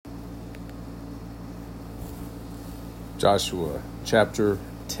Joshua chapter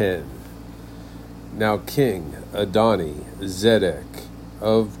 10. Now King Adoni-Zedek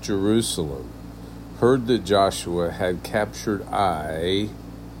of Jerusalem heard that Joshua had captured Ai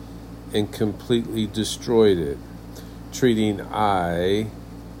and completely destroyed it, treating Ai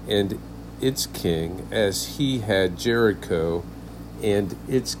and its king as he had Jericho and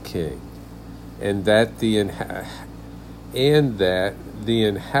its king, and that the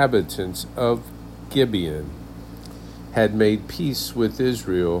inhabitants of Gibeon had made peace with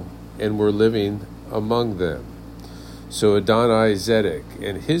Israel and were living among them. So Adoni-Zedek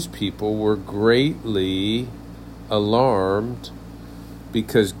and his people were greatly alarmed,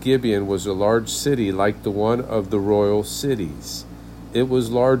 because Gibeon was a large city like the one of the royal cities. It was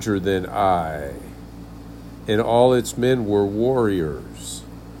larger than Ai, and all its men were warriors.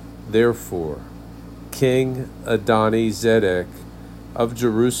 Therefore, King Adoni-Zedek of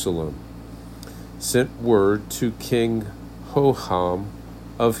Jerusalem sent word to King Hoham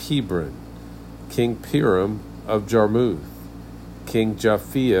of Hebron, King Piram of Jarmuth, King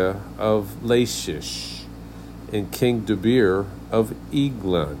Japhia of Lachish, and King Debir of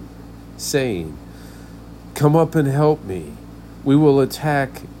Eglon, saying, "Come up and help me. We will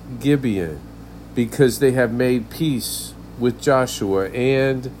attack Gibeon, because they have made peace with Joshua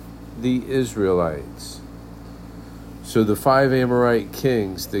and the Israelites." So the 5 Amorite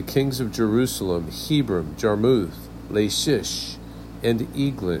kings, the kings of Jerusalem, Hebron, Jarmuth, Lachish, and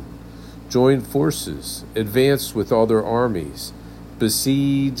Eglon, joined forces, advanced with all their armies,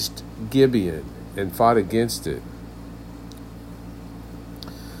 besieged Gibeon, and fought against it.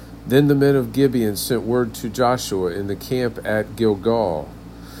 Then the men of Gibeon sent word to Joshua in the camp at Gilgal,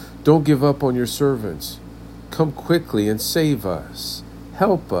 "Don't give up on your servants. Come quickly and save us.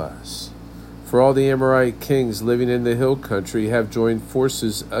 Help us. For all the Amorite kings living in the hill country have joined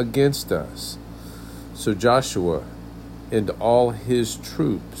forces against us." So Joshua and all his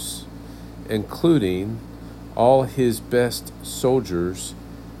troops, including all his best soldiers,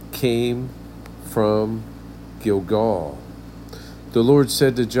 came from Gilgal. The Lord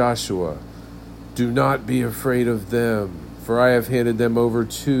said to Joshua, "Do not be afraid of them, for I have handed them over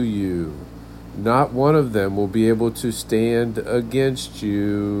to you. Not one of them will be able to stand against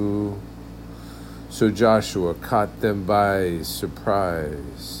you." So Joshua caught them by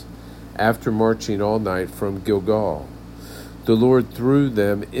surprise. After marching all night from Gilgal, the Lord threw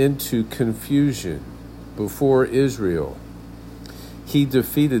them into confusion before Israel. He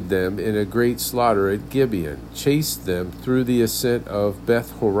defeated them in a great slaughter at Gibeon, chased them through the ascent of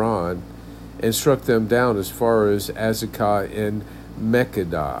Beth Horon, and struck them down as far as Azekah and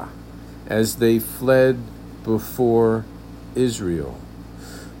Makkedah, as they fled before Israel.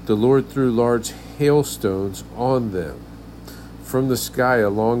 The Lord threw large hailstones on them from the sky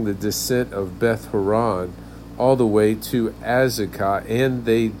along the descent of Beth Horon all the way to Azekah, and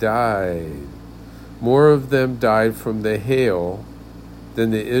they died. More of them died from the hail than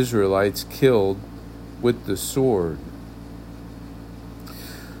the Israelites killed with the sword.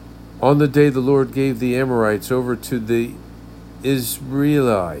 On the day the Lord gave the Amorites over to the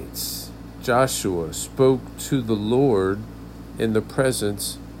Israelites, Joshua spoke to the Lord in the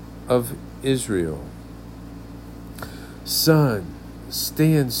presence of Israel. "Sun,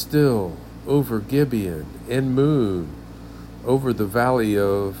 stand still over Gibeon, and moon over the valley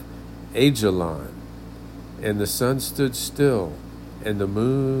of Ajalon." And the sun stood still, and the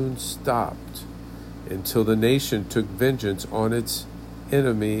moon stopped, until the nation took vengeance on its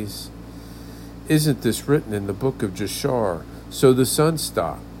enemies. Isn't this written in the book of Jashar? So the sun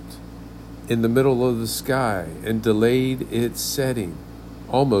stopped in the middle of the sky and delayed its setting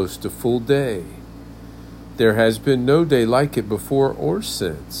almost a full day. There has been no day like it before or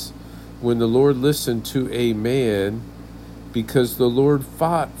since, when the Lord listened to a man, because the Lord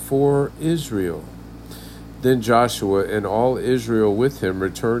fought for Israel. Then Joshua and all Israel with him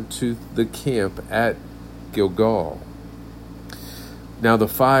returned to the camp at Gilgal. Now the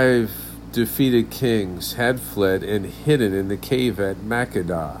 5 defeated kings had fled and hidden in the cave at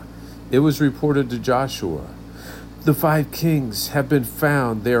Makkedah. It was reported to Joshua, "The 5 kings have been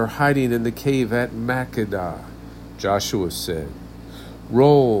found. They are hiding in the cave at Makkedah." Joshua said,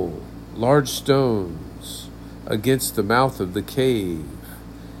 "Roll large stones against the mouth of the cave,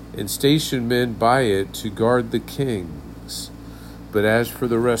 and station men by it to guard the kings. But as for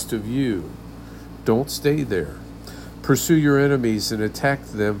the rest of you, don't stay there. Pursue your enemies and attack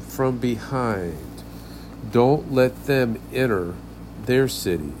them from behind. Don't let them enter their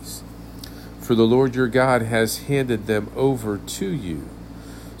cities, for the Lord your God has handed them over to you."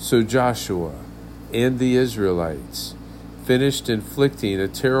 So Joshua and the Israelites finished inflicting a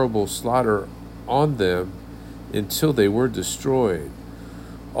terrible slaughter on them until they were destroyed,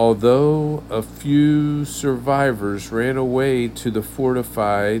 although a few survivors ran away to the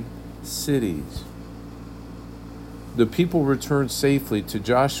fortified cities. The people returned safely to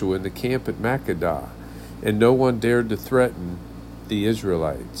Joshua in the camp at Makkedah, and no one dared to threaten the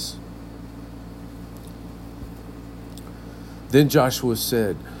Israelites. Then Joshua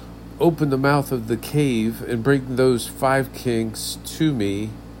said, "Open the mouth of the cave and bring those 5 kings to me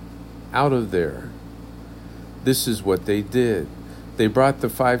out of there." This is what they did. They brought the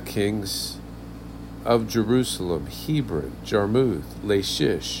 5 kings of Jerusalem, Hebron, Jarmuth,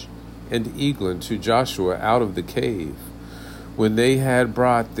 Lachish, and Eglon to Joshua out of the cave. When they had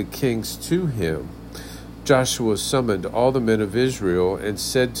brought the kings to him, Joshua summoned all the men of Israel and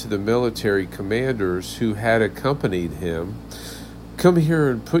said to the military commanders who had accompanied him, "Come here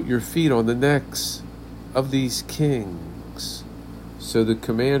and put your feet on the necks of these kings." So the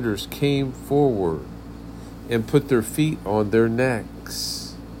commanders came forward and put their feet on their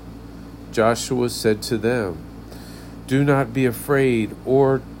necks. Joshua said to them, "Do not be afraid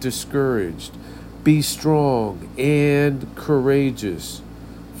or discouraged. Be strong and courageous,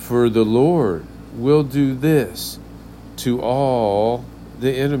 for the Lord will do this to all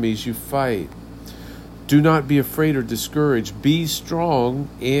the enemies you fight." Do not be afraid or discouraged. Be strong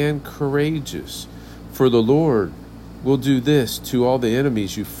and courageous, for the Lord will do this to all the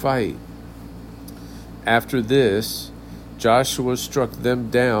enemies you fight. After this, Joshua struck them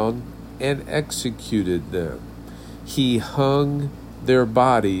down and executed them. He hung their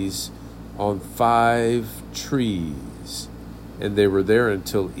bodies on 5 trees, and they were there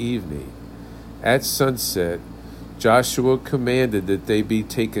until evening. At sunset, Joshua commanded that they be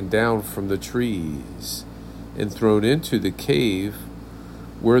taken down from the trees and thrown into the cave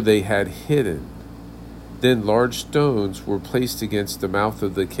where they had hidden. Then large stones were placed against the mouth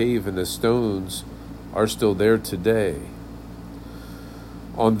of the cave, and the stones are still there today.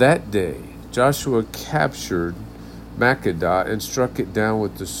 On that day, Joshua captured Makkedah and struck it down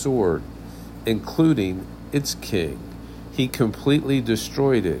with the sword, including its king. He completely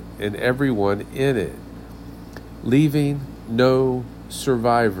destroyed it and everyone in it, leaving no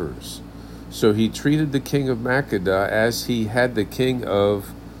survivors. So he treated the king of Makkedah as he had the king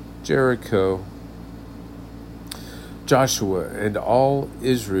of Jericho. Joshua and all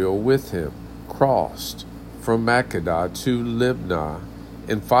Israel with him crossed from Makkedah to Libnah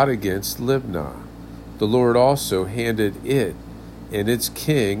and fought against Libnah. The Lord also handed it and its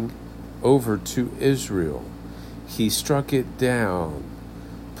king over to Israel. He struck it down,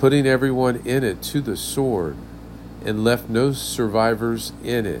 putting everyone in it to the sword, and left no survivors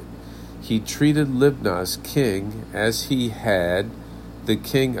in it. He treated Libnah's king as he had the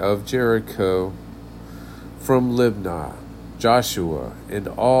king of Jericho. From Libnah, Joshua and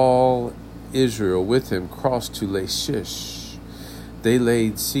all Israel with him crossed to Lachish. They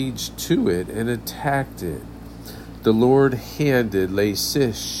laid siege to it and attacked it. The Lord handed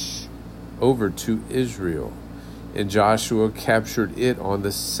Lachish over to Israel, and Joshua captured it on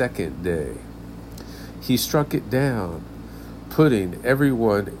the 2nd day. He struck it down, putting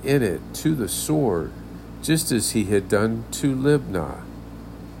everyone in it to the sword, just as he had done to Libnah.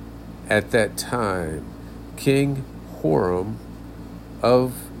 At that time, King Horam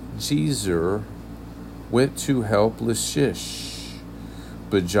of Gezer went to help Lachish,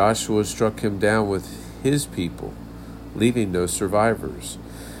 but Joshua struck him down with his people, leaving no survivors.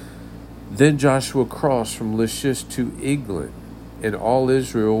 Then Joshua crossed from Lachish to Eglon, and all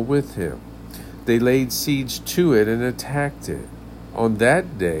Israel with him. They laid siege to it and attacked it. On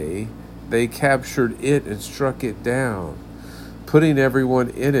that day, they captured it and struck it down, putting everyone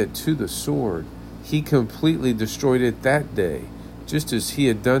in it to the sword. He completely destroyed it that day, just as he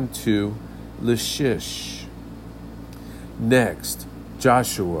had done to Lachish. Next,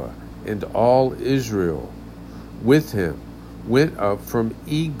 Joshua and all Israel with him went up from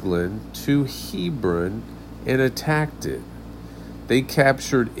Eglon to Hebron and attacked it. They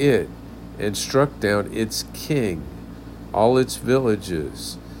captured it and struck down its king, all its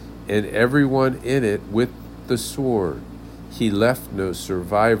villages, and everyone in it with the sword. He left no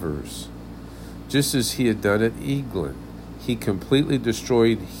survivors. Just as he had done at Eglon, he completely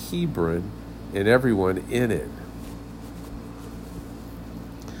destroyed Hebron and everyone in it.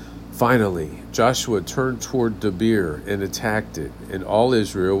 Finally, Joshua turned toward Debir and attacked it, and all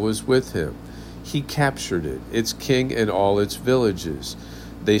Israel was with him. He captured it, its king and all its villages.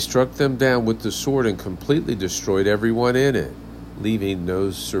 They struck them down with the sword and completely destroyed everyone in it, leaving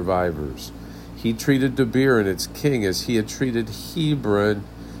no survivors. He treated Debir and its king as he had treated Hebron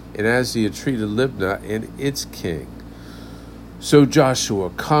and as he had treated Libnah and its king. So Joshua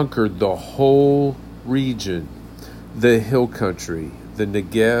conquered the whole region the hill country, the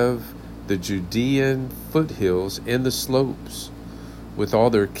Negev, the Judean foothills, and the slopes, with all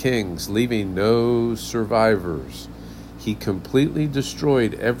their kings, leaving no survivors. He completely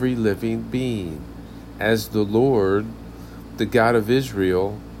destroyed every living being, as the Lord, the God of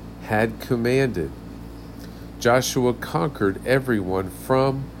Israel, had commanded. Joshua conquered everyone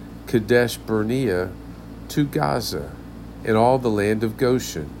from Kadesh Barnea to Gaza and all the land of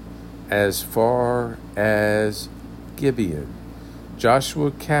Goshen, as far as Gibeon.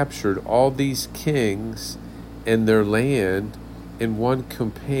 Joshua captured all these kings and their land in one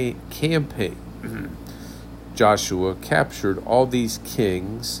campaign. Joshua captured all these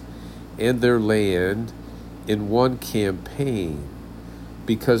kings and their land in one campaign,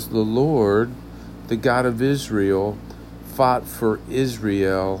 because the Lord, the God of Israel, fought for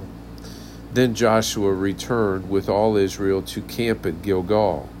Israel. Then Joshua returned with all Israel to camp at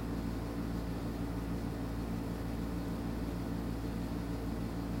Gilgal.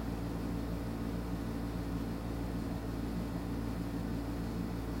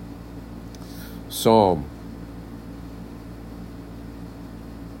 Psalm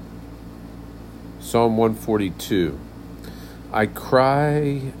 142. I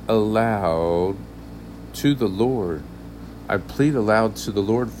cry aloud to the Lord. I plead aloud to the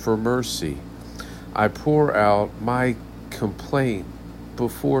Lord for mercy. I pour out my complaint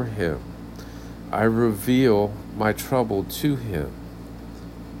before him. I reveal my trouble to him.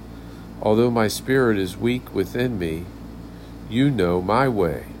 Although my spirit is weak within me, you know my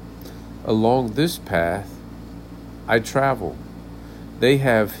way. Along this path I travel. They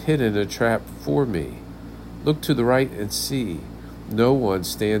have hidden a trap for me. Look to the right and see. No one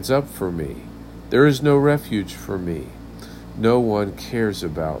stands up for me. There is no refuge for me. No one cares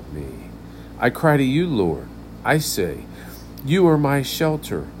about me. I cry to you, Lord. I say, you are my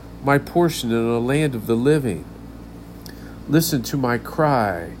shelter, my portion in a land of the living. Listen to my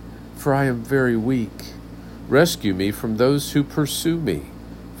cry, for I am very weak. Rescue me from those who pursue me,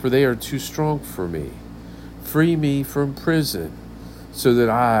 for they are too strong for me. Free me from prison, so that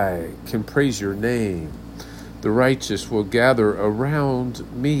I can praise your name. The righteous will gather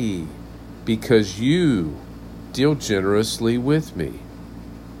around me, because you deal generously with me.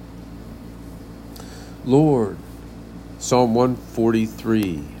 Lord, Psalm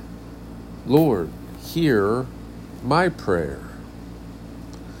 143. Lord, hear my prayer.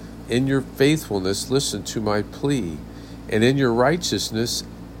 In your faithfulness, listen to my plea, and in your righteousness,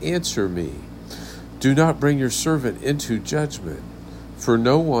 answer me. Do not bring your servant into judgment, for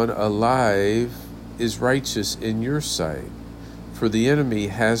no one alive is righteous in your sight. For the enemy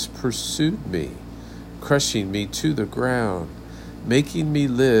has pursued me, crushing me to the ground, making me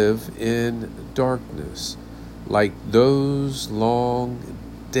live in darkness, like those long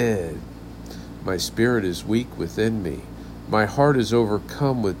dead. My spirit is weak within me. My heart is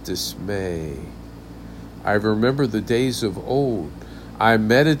overcome with dismay. I remember the days of old. I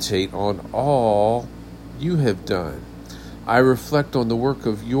meditate on all you have done. I reflect on the work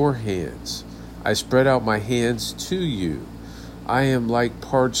of your hands. I spread out my hands to you. I am like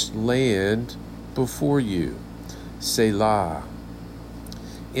parched land before you. Selah.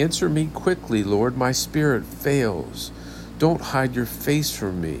 Answer me quickly, Lord. My spirit fails. Don't hide your face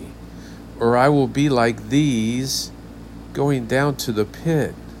from me, or I will be like these, going down to the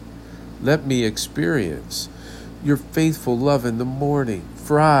pit. Let me experience your faithful love in the morning,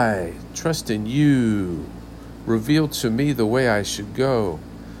 for I trust in you. Reveal to me the way I should go,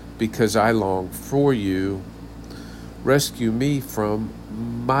 because I long for you. Rescue me from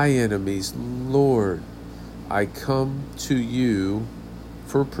my enemies, Lord. I come to you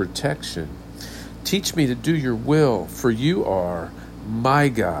for protection. Teach me to do your will, for you are my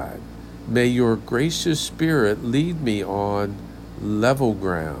God. May your gracious spirit lead me on level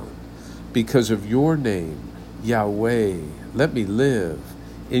ground. Because of your name, Yahweh, let me live.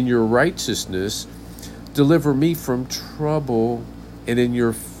 In your righteousness, deliver me from trouble, and in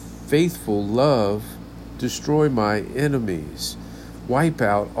your faithful love, destroy my enemies. Wipe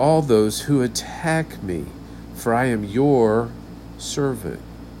out all those who attack me, for I am your servant.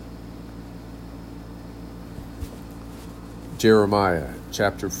 Jeremiah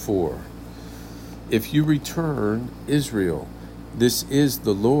chapter 4. If you return, Israel, this is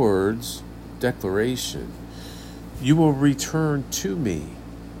the Lord's declaration. You will return to me.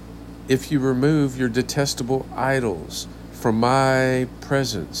 If you remove your detestable idols from my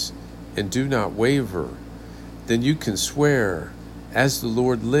presence and do not waver, then you can swear, as the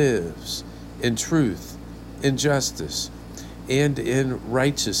Lord lives, in truth, in justice, and in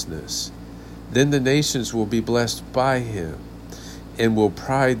righteousness. Then the nations will be blessed by him and will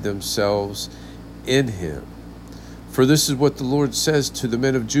pride themselves in him. For this is what the Lord says to the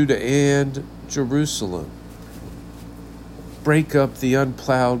men of Judah and Jerusalem. Break up the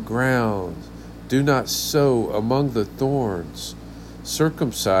unplowed ground. Do not sow among the thorns.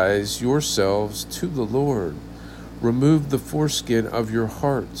 Circumcise yourselves to the Lord. Remove the foreskin of your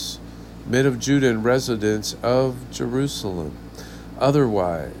hearts, men of Judah and residents of Jerusalem.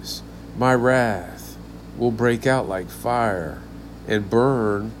 Otherwise, my wrath will break out like fire and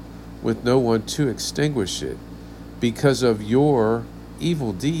burn with no one to extinguish it because of your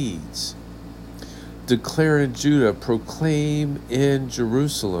evil deeds. Declare in Judah, proclaim in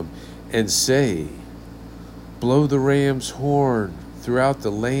Jerusalem, and say, blow the ram's horn throughout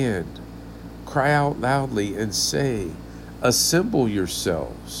the land. Cry out loudly and say, assemble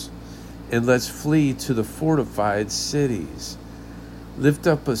yourselves, and let's flee to the fortified cities. Lift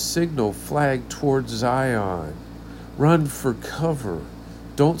up a signal flag toward Zion. Run for cover.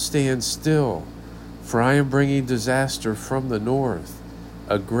 Don't stand still, for I am bringing disaster from the north,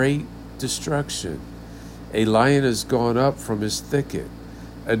 a great destruction. A lion has gone up from his thicket.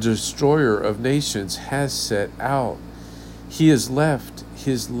 A destroyer of nations has set out. He has left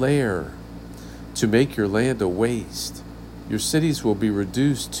his lair to make your land a waste. Your cities will be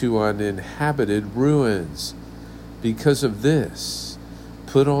reduced to uninhabited ruins. Because of this,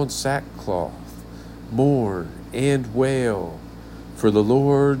 put on sackcloth, mourn and wail, for the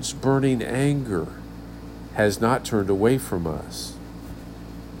Lord's burning anger has not turned away from us.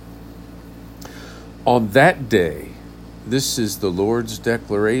 On that day, this is the Lord's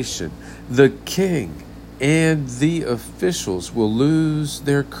declaration, the king and the officials will lose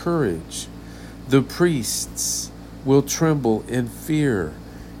their courage. The priests will tremble in fear,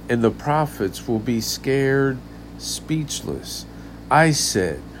 and the prophets will be scared, speechless. I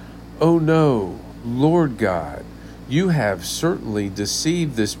said, oh no, Lord God, you have certainly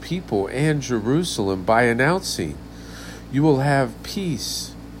deceived this people and Jerusalem by announcing, you will have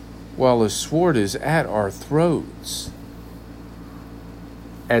peace while a sword is at our throats.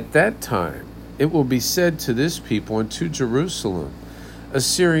 At that time, it will be said to this people and to Jerusalem, a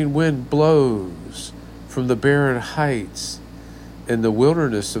searing wind blows from the barren heights and the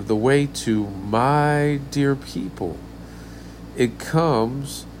wilderness of the way to my dear people. It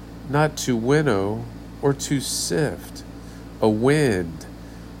comes not to winnow or to sift, a wind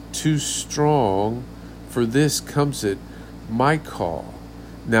too strong, for this comes at my call.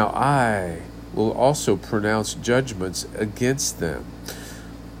 Now I will also pronounce judgments against them.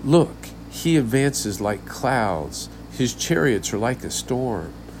 Look, he advances like clouds. His chariots are like a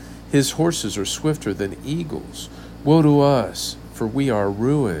storm. His horses are swifter than eagles. Woe to us, for we are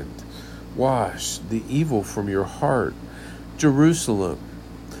ruined. Wash the evil from your heart, Jerusalem,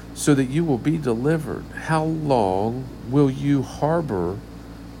 so that you will be delivered. How long will you harbor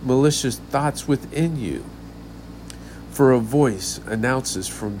malicious thoughts within you? For a voice announces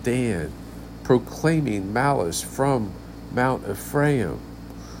from Dan, proclaiming malice from Mount Ephraim.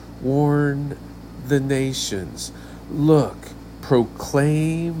 Warn the nations. Look,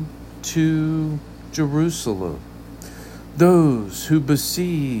 proclaim to Jerusalem. Those who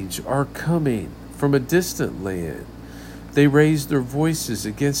besiege are coming from a distant land. They raise their voices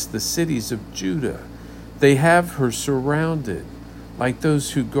against the cities of Judah. They have her surrounded like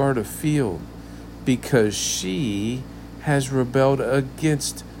those who guard a field, because she has rebelled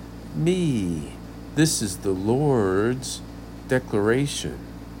against me. This is the Lord's declaration.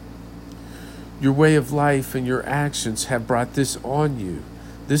 Your way of life and your actions have brought this on you.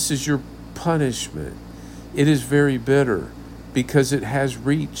 This is your punishment. It is very bitter because it has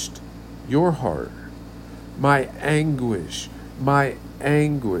reached your heart. My anguish, I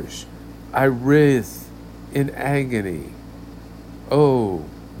writhe in agony. Oh,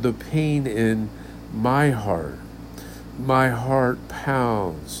 the pain in my heart. My heart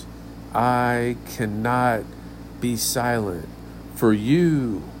pounds. I cannot be silent. For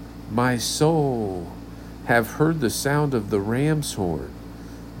you, my soul, have heard the sound of the ram's horn,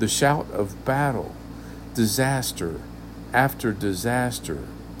 the shout of battle. Disaster after disaster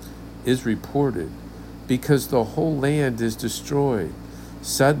is reported, because the whole land is destroyed.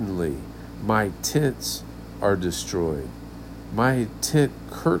 Suddenly, my tents are destroyed, my tent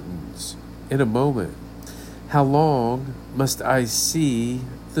curtains in a moment. How long must I see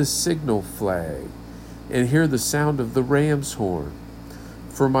the signal flag and hear the sound of the ram's horn?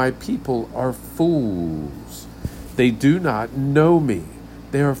 For my people are fools. They do not know me.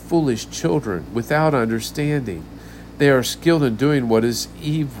 They are foolish children without understanding. They are skilled in doing what is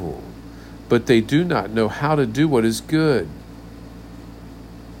evil, but they do not know how to do what is good.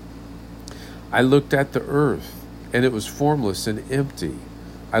 I looked at the earth, and it was formless and empty.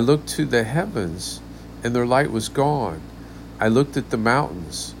 I looked to the heavens, and their light was gone. I looked at the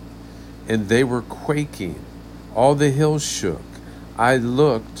mountains, and they were quaking. All the hills shook. I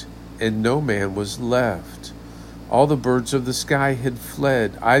looked, and no man was left. All the birds of the sky had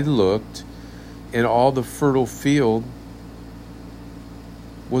fled. I looked, and all the fertile field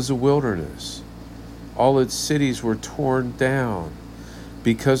was a wilderness. All its cities were torn down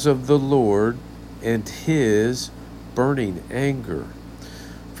because of the Lord and his burning anger.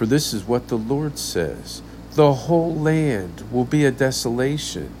 For this is what the Lord says: the whole land will be a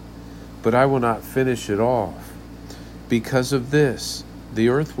desolation, but I will not finish it off. Because of this, the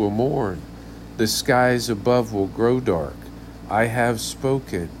earth will mourn. The skies above will grow dark. I have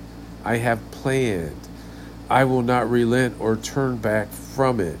spoken. I have planned. I will not relent or turn back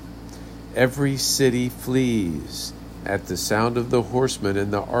from it. Every city flees at the sound of the horseman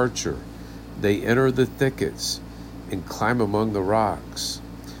and the archer. They enter the thickets and climb among the rocks.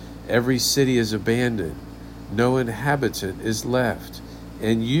 Every city is abandoned. No inhabitant is left.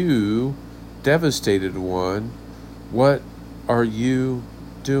 And you, devastated one, what are you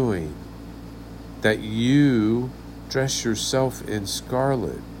doing? That you dress yourself in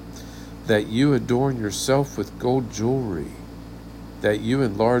scarlet, that you adorn yourself with gold jewelry, that you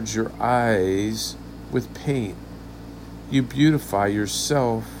enlarge your eyes with paint. You beautify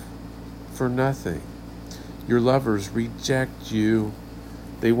yourself for nothing. Your lovers reject you.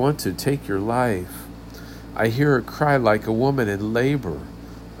 They want to take your life. I hear a cry like a woman in labor,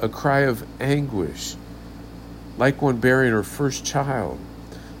 a cry of anguish, like one bearing her first child,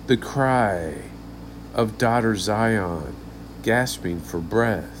 the cry of daughter Zion, gasping for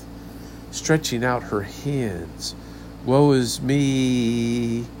breath, stretching out her hands. Woe is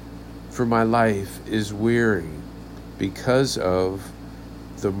me, for my life is weary because of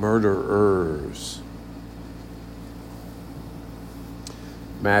the murderers.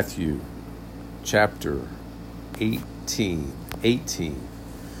 Matthew chapter 18.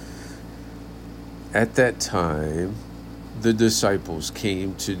 At that time, the disciples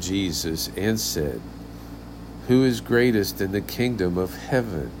came to Jesus and said, "Who is greatest in the kingdom of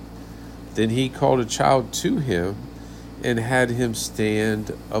heaven?" Then he called a child to him and had him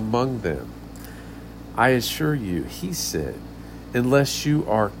stand among them. "I assure you," he said, "unless you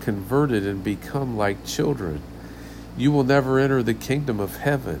are converted and become like children, you will never enter the kingdom of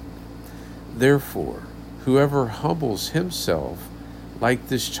heaven. Therefore, whoever humbles himself like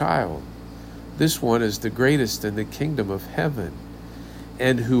this child, this one is the greatest in the kingdom of heaven.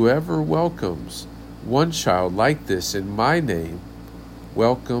 And whoever welcomes one child like this in my name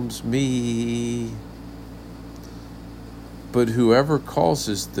welcomes me. But whoever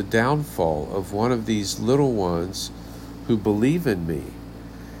causes the downfall of one of these little ones who believe in me,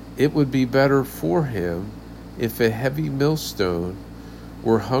 it would be better for him if a heavy millstone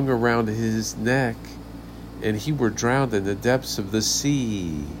were hung around his neck and he were drowned in the depths of the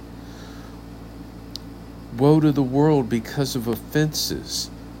sea. Woe to the world because of offenses,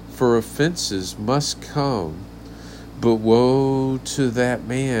 for offenses must come, but woe to that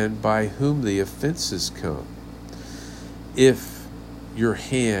man by whom the offenses come. If your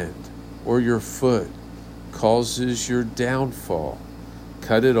hand or your foot causes your downfall,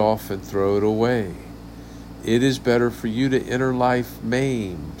 cut it off and throw it away. It is better for you to enter life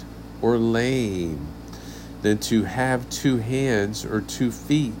maimed or lame than to have 2 hands or 2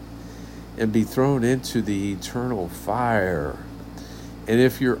 feet and be thrown into the eternal fire. And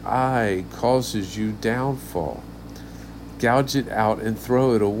if your eye causes you downfall, gouge it out and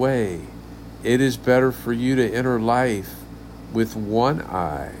throw it away. It is better for you to enter life with 1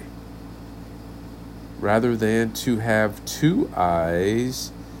 eye rather than to have 2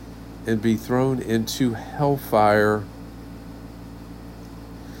 eyes and be thrown into hellfire.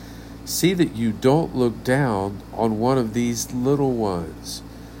 See that you don't look down on one of these little ones,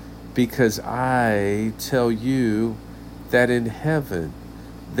 because I tell you that in heaven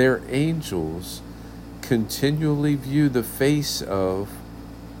their angels continually view the face of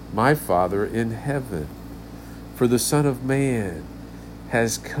my Father in heaven. For the Son of Man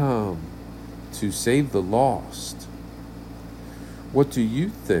has come to save the lost. What do you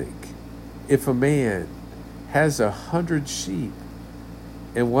think? If a man has 100 sheep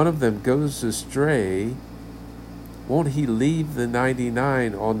and one of them goes astray, won't he leave the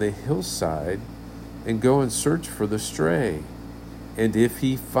 99 on the hillside and go and search for the stray? And if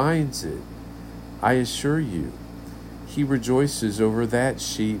he finds it, I assure you, he rejoices over that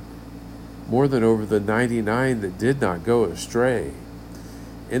sheep more than over the 99 that did not go astray.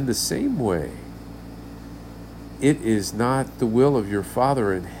 In the same way, it is not the will of your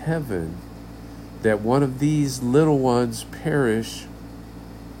Father in heaven that one of these little ones perish.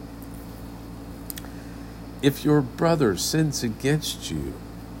 If your brother sins against you,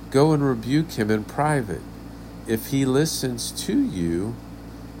 go and rebuke him in private. If he listens to you,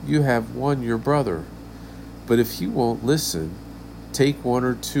 you have won your brother. But if he won't listen, take one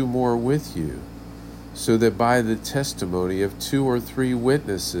or two more with you, so that by the testimony of 2 or 3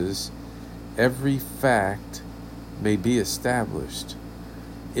 witnesses, every fact may be established.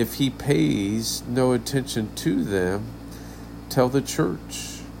 If he pays no attention to them, tell the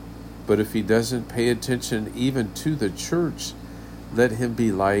church. But if he doesn't pay attention even to the church, let him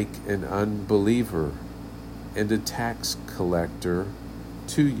be like an unbeliever and a tax collector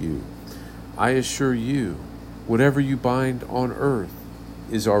to you. I assure you, whatever you bind on earth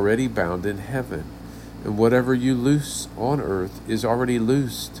is already bound in heaven, and whatever you loose on earth is already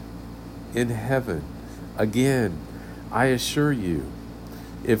loosed in heaven. Again, I assure you,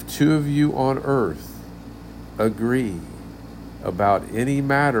 if 2 of you on earth agree about any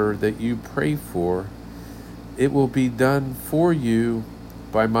matter that you pray for, it will be done for you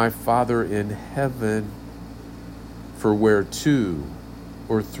by my Father in heaven. For where 2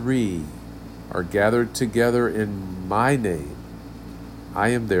 or 3 are gathered together in my name, I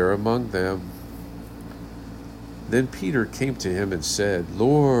am there among them. Then Peter came to him and said,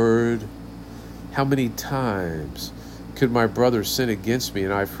 Lord, how many times could my brother sin against me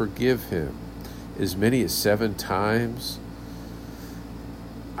and I forgive him? As many as 7 times?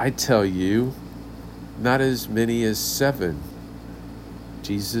 I tell you, not as many as 7.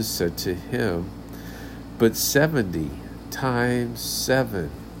 Jesus said to him, but 70 times 7.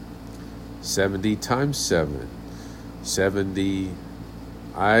 70 times 7. 70,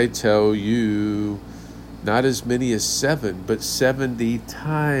 I tell you, not as many as 7, but 70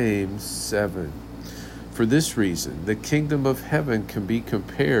 times 7. For this reason, the kingdom of heaven can be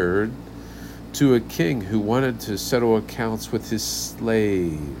compared to a king who wanted to settle accounts with his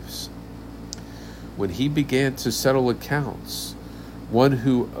slaves. When he began to settle accounts, one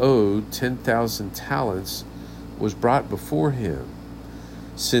who owed 10,000 talents was brought before him.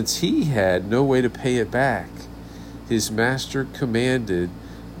 Since he had no way to pay it back, his master commanded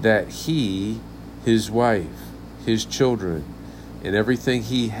that he, his wife, his children, and everything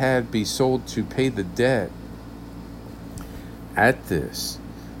he had be sold to pay the debt. At this,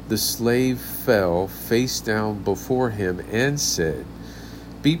 the slave fell face down before him and said,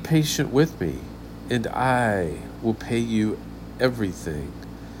 Be patient with me, and I will pay you everything.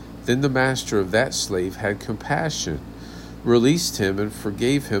 Then the master of that slave had compassion, released him, and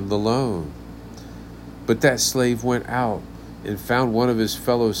forgave him the loan. But that slave went out and found one of his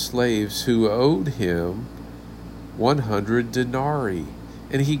fellow slaves who owed him 100 denarii,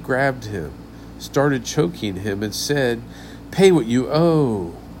 and he grabbed him, started choking him, and said, Pay what you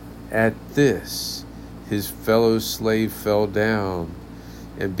owe. At this, his fellow slave fell down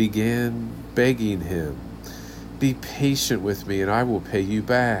and began begging him, Be patient with me, and I will pay you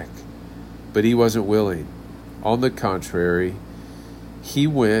back. But he wasn't willing. On the contrary, he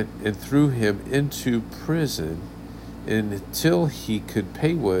went and threw him into prison until he could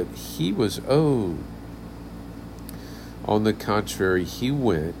pay what he was owed. On the contrary, he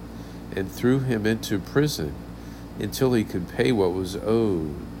went and threw him into prison until he could pay what was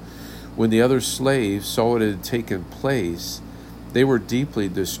owed. When the other slaves saw what had taken place, they were deeply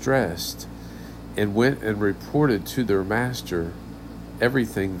distressed and went and reported to their master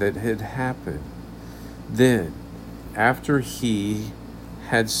everything that had happened. Then, after he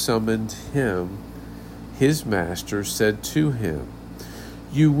had summoned him, his master said to him,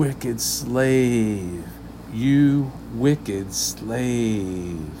 You wicked slave,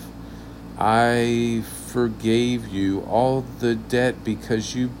 I forgave you all the debt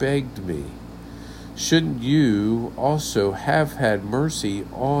because you begged me. Shouldn't you also have had mercy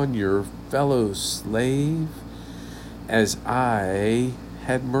on your fellow slave, as I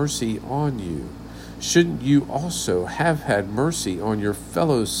had mercy on you? Shouldn't you also have had mercy on your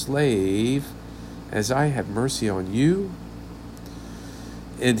fellow slave, as I had mercy on you?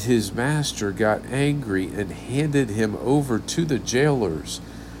 And his master got angry and handed him over to the jailers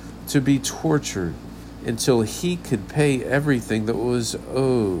to be tortured until he could pay everything that was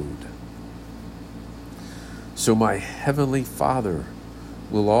owed. So my heavenly Father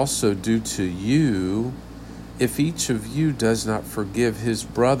will also do to you if each of you does not forgive his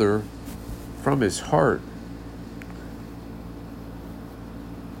brother from his heart